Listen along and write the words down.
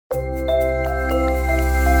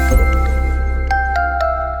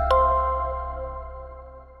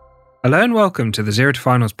Hello and welcome to the Zero to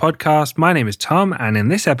Finals podcast. My name is Tom, and in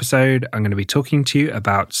this episode, I'm going to be talking to you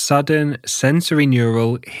about sudden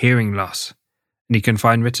sensorineural hearing loss. And you can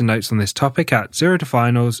find written notes on this topic at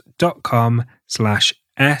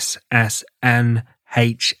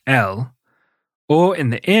zerotofinals.com/SSNHL or in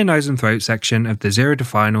the ear, nose and throat section of the Zero to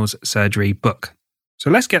Finals surgery book. So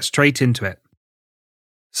let's get straight into it.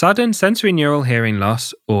 Sudden sensorineural hearing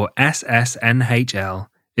loss, or SSNHL,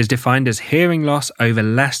 is defined as hearing loss over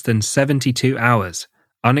less than 72 hours,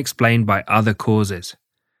 unexplained by other causes.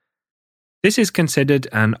 This is considered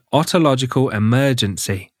an otological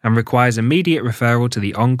emergency and requires immediate referral to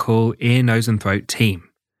the on-call ear, nose and throat team.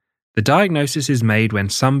 The diagnosis is made when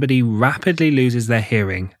somebody rapidly loses their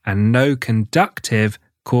hearing and no conductive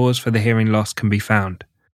cause for the hearing loss can be found.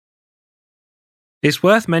 It's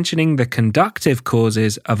worth mentioning the conductive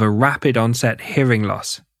causes of a rapid onset hearing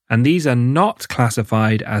loss, and these are not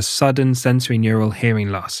classified as sudden sensorineural hearing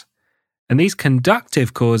loss. And these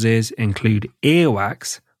conductive causes include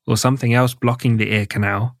earwax, or something else blocking the ear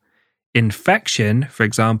canal, infection, for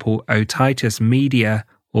example, otitis media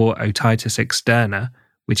or otitis externa,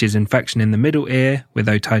 which is infection in the middle ear with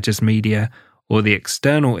otitis media, or the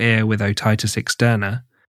external ear with otitis externa,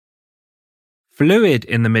 fluid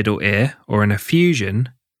in the middle ear or an effusion,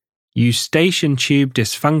 eustachian tube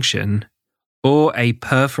dysfunction, or a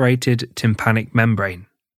perforated tympanic membrane.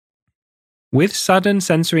 With sudden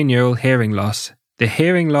sensorineural hearing loss, the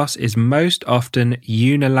hearing loss is most often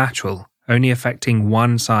unilateral, only affecting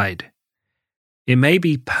one side. It may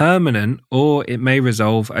be permanent or it may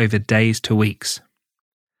resolve over days to weeks.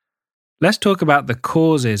 Let's talk about the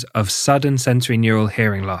causes of sudden sensorineural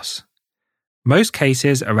hearing loss. Most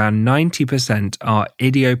cases, around 90%, are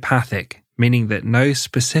idiopathic, meaning that no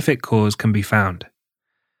specific cause can be found.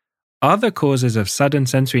 Other causes of sudden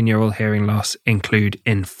sensorineural hearing loss include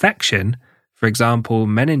infection, for example,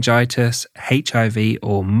 meningitis, HIV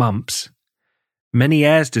or mumps,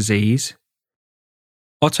 Meniere's disease,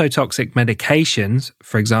 ototoxic medications,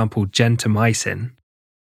 for example, gentamicin,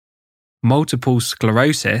 multiple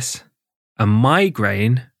sclerosis, a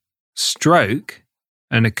migraine, stroke,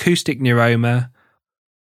 an acoustic neuroma,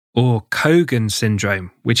 or Cogan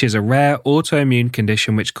syndrome, which is a rare autoimmune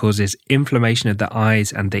condition which causes inflammation of the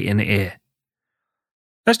eyes and the inner ear.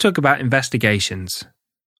 Let's talk about investigations.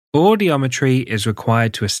 Audiometry is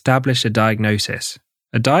required to establish a diagnosis.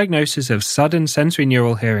 A diagnosis of sudden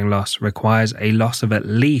sensorineural hearing loss requires a loss of at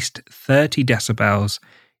least 30 decibels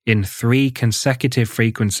in 3 consecutive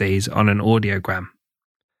frequencies on an audiogram.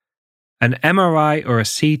 An MRI or a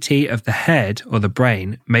CT of the head or the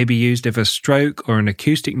brain may be used if a stroke or an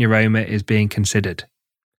acoustic neuroma is being considered.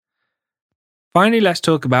 Finally, let's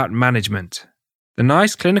talk about management. The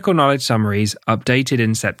NICE clinical knowledge summaries, updated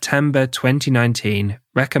in September 2019,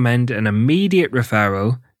 recommend an immediate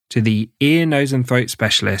referral to the ear, nose and throat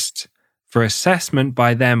specialists for assessment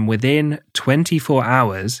by them within 24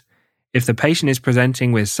 hours if the patient is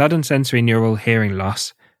presenting with sudden sensorineural hearing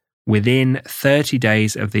loss within 30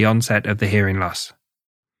 days of the onset of the hearing loss.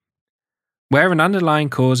 Where an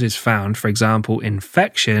underlying cause is found, for example,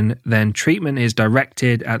 infection, then treatment is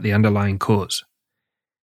directed at the underlying cause.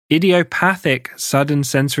 Idiopathic sudden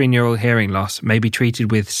sensorineural hearing loss may be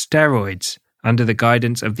treated with steroids under the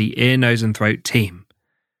guidance of the ear, nose and throat team.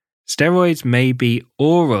 Steroids may be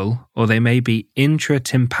oral or they may be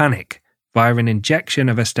intratympanic via an injection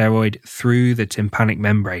of a steroid through the tympanic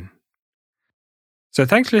membrane. So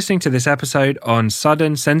thanks for listening to this episode on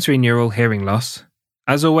sudden sensorineural hearing loss.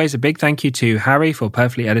 As always, a big thank you to Harry for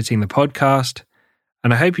perfectly editing the podcast.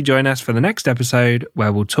 And I hope you join us for the next episode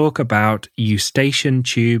where we'll talk about eustachian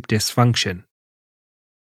tube dysfunction.